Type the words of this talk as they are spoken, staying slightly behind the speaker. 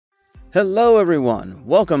Hello everyone,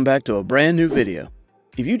 welcome back to a brand new video.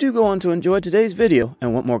 If you do go on to enjoy today's video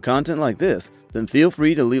and want more content like this, then feel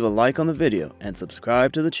free to leave a like on the video and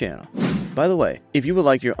subscribe to the channel. By the way, if you would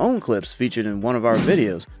like your own clips featured in one of our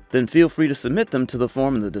videos, then feel free to submit them to the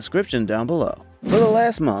form in the description down below. For the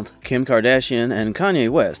last month, Kim Kardashian and Kanye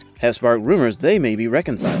West have sparked rumors they may be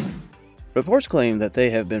reconciling. Reports claim that they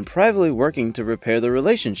have been privately working to repair the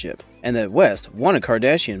relationship and that West wanted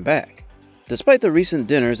Kardashian back. Despite the recent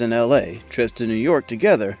dinners in LA, trips to New York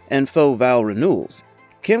together, and faux vow renewals,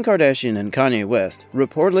 Kim Kardashian and Kanye West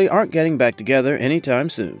reportedly aren't getting back together anytime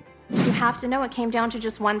soon. You have to know it came down to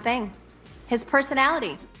just one thing: his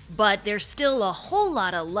personality. But there's still a whole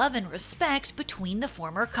lot of love and respect between the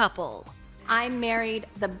former couple. I married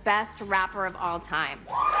the best rapper of all time.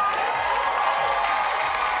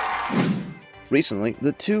 Recently,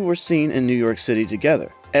 the two were seen in New York City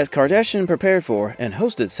together, as Kardashian prepared for and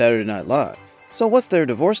hosted Saturday Night Live. So what's their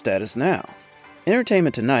divorce status now?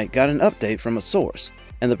 Entertainment Tonight got an update from a source,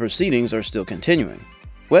 and the proceedings are still continuing.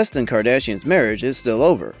 West and Kardashian's marriage is still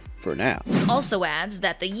over, for now. This also adds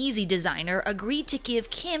that the Yeezy designer agreed to give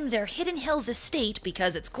Kim their Hidden Hills estate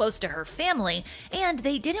because it's close to her family, and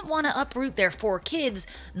they didn't want to uproot their 4 kids,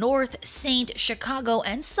 North, Saint, Chicago,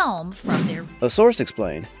 and Psalm, from their... A source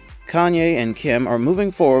explained, Kanye and Kim are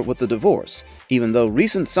moving forward with the divorce, even though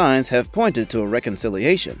recent signs have pointed to a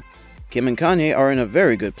reconciliation. Kim and Kanye are in a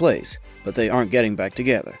very good place, but they aren't getting back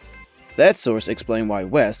together. That source explained why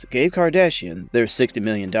West gave Kardashian their $60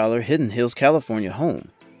 million Hidden Hills, California home.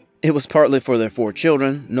 It was partly for their 4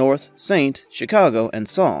 children, North, Saint, Chicago, and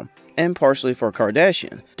Psalm, and partially for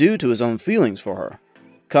Kardashian, due to his own feelings for her.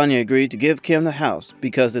 Kanye agreed to give Kim the house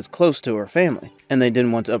because it's close to her family, and they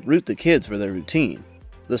didn't want to uproot the kids for their routine,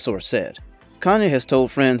 the source said. Kanye has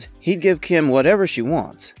told friends he'd give Kim whatever she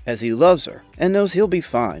wants, as he loves her and knows he'll be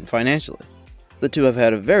fine financially. The two have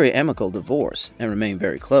had a very amicable divorce and remain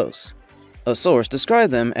very close. A source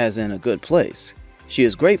described them as in a good place. She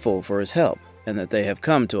is grateful for his help and that they have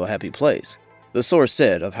come to a happy place, the source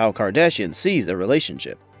said of how Kardashian sees their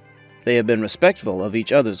relationship. They have been respectful of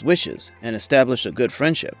each other's wishes and established a good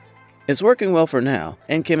friendship. It's working well for now,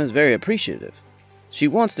 and Kim is very appreciative. She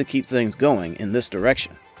wants to keep things going in this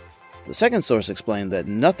direction. The second source explained that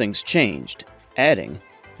nothing's changed, adding,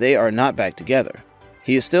 they are not back together.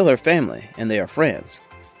 He is still her family, and they are friends.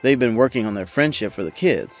 They've been working on their friendship for the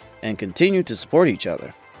kids, and continue to support each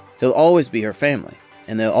other. He'll always be her family,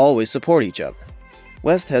 and they'll always support each other.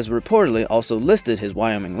 West has reportedly also listed his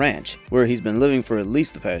Wyoming ranch, where he's been living for at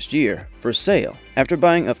least the past year, for sale, after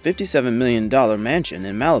buying a $57 million mansion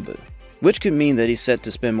in Malibu, which could mean that he's set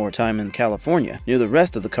to spend more time in California near the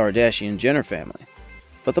rest of the Kardashian-Jenner family.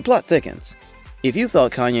 But the plot thickens. If you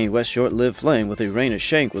thought Kanye West's short-lived flame with Irina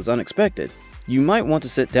Shayk was unexpected, you might want to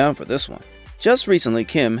sit down for this one. Just recently,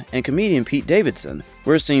 Kim and comedian Pete Davidson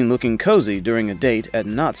were seen looking cozy during a date at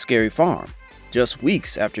Knott's Scary Farm, just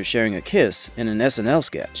weeks after sharing a kiss in an SNL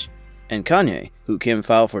sketch. And Kanye, who Kim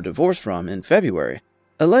filed for divorce from in February,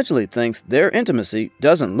 allegedly thinks their intimacy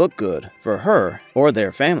doesn't look good for her or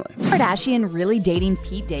their family. Kardashian really dating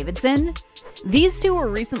Pete Davidson? These two were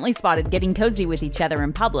recently spotted getting cozy with each other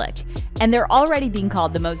in public, and they're already being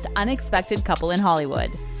called the most unexpected couple in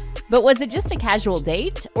Hollywood. But was it just a casual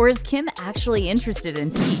date, or is Kim actually interested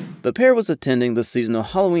in Pete? The pair was attending the seasonal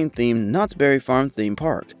Halloween-themed Knott's Berry Farm theme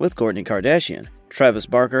park with Kourtney Kardashian, Travis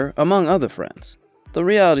Barker, among other friends. The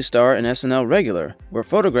reality star and SNL regular were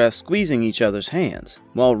photographed squeezing each other's hands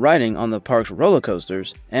while riding on the park's roller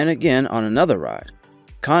coasters and again on another ride.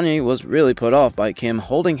 Kanye was really put off by Kim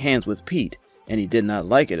holding hands with Pete, and he did not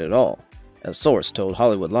like it at all, a source told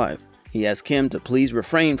Hollywood Life. He asked Kim to please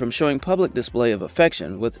refrain from showing public display of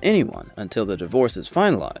affection with anyone until the divorce is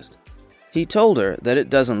finalized. He told her that it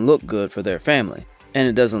doesn't look good for their family, and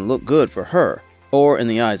it doesn't look good for her, or in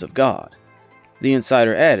the eyes of God. The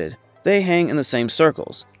insider added, they hang in the same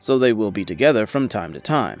circles, so they will be together from time to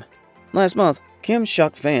time. Last month, Kim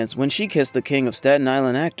shocked fans when she kissed the King of Staten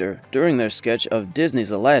Island actor during their sketch of Disney's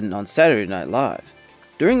Aladdin on Saturday Night Live.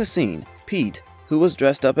 During the scene, Pete, who was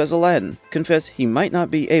dressed up as Aladdin, confessed he might not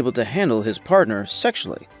be able to handle his partner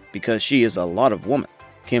sexually because she is a lot of woman.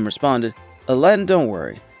 Kim responded, Aladdin, don't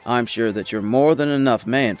worry, I'm sure that you're more than enough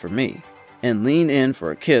man for me, and leaned in for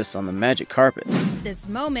a kiss on the magic carpet. This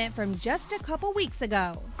moment from just a couple weeks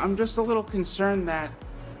ago. I'm just a little concerned that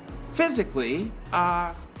physically,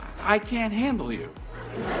 I can't handle you.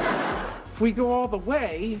 If we go all the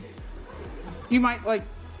way, you might,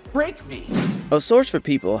 break me. A source for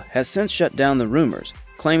People has since shut down the rumors,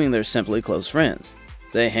 claiming they're simply close friends.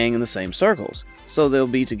 They hang in the same circles, so they'll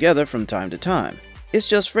be together from time to time. It's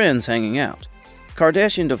just friends hanging out.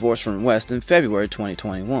 Kardashian divorced from West in February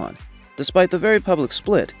 2021. Despite the very public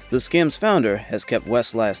split, the Skims founder has kept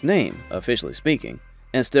West's last name, officially speaking,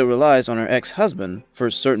 and still relies on her ex-husband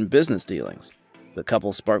for certain business dealings. The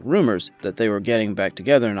couple sparked rumors that they were getting back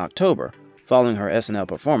together in October, following her SNL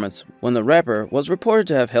performance when the rapper was reported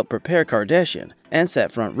to have helped prepare Kardashian and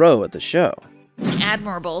sat front row at the show.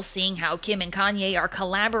 Admirable seeing how Kim and Kanye are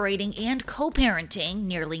collaborating and co-parenting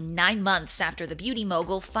nearly 9 months after the beauty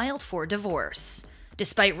mogul filed for divorce.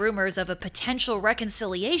 Despite rumors of a potential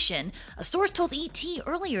reconciliation, a source told ET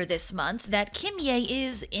earlier this month that Kanye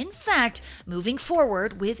is, in fact, moving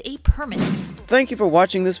forward with a permanent split. Thank you for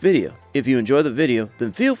watching this video. If you enjoyed the video,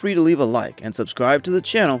 then feel free to leave a like and subscribe to the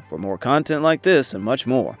channel for more content like this and much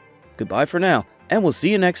more. Goodbye for now, and we'll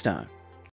see you next time.